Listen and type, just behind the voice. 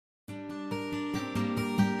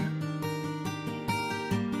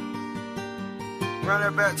Run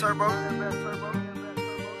that back turbo.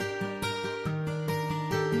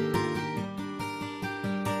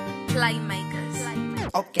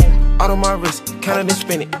 Playmakers. Okay. Out on my wrist, counted and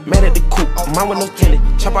spin it. Mad at the coupe, mine with no tenant.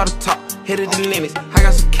 Chop out the top, hit it the limits. I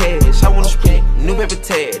got some cash, I wanna spend it. New paper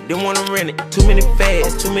tag, didn't wanna rent it. Too many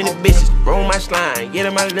fads, too many bitches. Roll my slime, get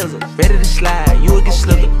in my lizard. Ready to slide, you will get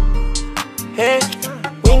slicker. Hey,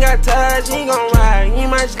 we ain't got ties, you ain't gon' ride. You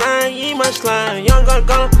ain't my slime, you ain't my slime. Young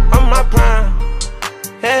gun, I'm my prime.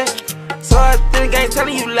 Hey, so I think I ain't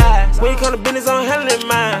telling you lies. When you come to business, I'm handling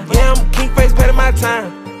mine. Yeah, I'm king face, paying my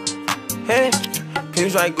time. Hey,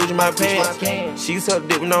 pins like Gucci my pants. She used to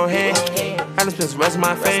dip with no hand. I just spent some rest of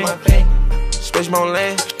my fame. Special on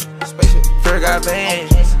land. Fair got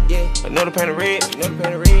bands. Another pan of red.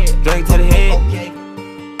 Drink to the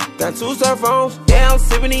head. Got 2 cell phones. Yeah, I'm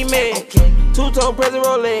sipping these meds. 2-tone present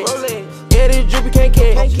Rolex. Yeah, this drippy can't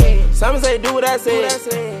catch. Simon say do what I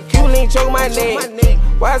said. Cuban link choke my neck.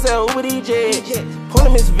 Why I say Uber these jets? Pull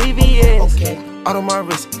them, it's VVS. Out on my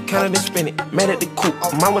wrist, counted and spin it. Mad at the coupe,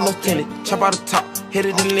 mine with no tenant. Chop out the top, hit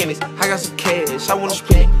it the limits. I got some cash, I wanna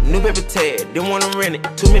spend it. New paper tag, didn't wanna rent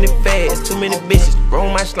it. Too many fads, too many bitches. Roll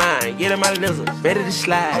my slime, get in my lizard. Ready to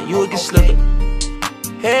slide, you will get slicker.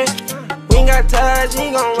 Hey, we ain't got ties, you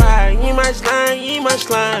ain't gon' ride. You ain't my slime, you ain't my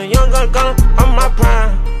slime. Young gun, I'm my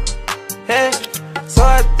prime. Hey, so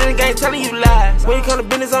I think I ain't telling you lies. When you come to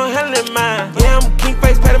business, I'm handling mine. Yeah, I'm king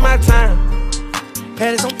face, paying my time.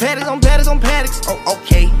 Paddocks on paddocks on paddocks on paddocks. Oh,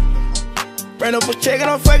 okay. Ran up a check and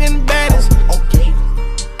I'm fucking baddest. Okay.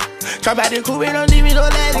 Drop out the coupe and don't leave me no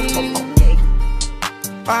daddy. Okay.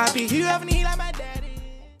 RIP, you have any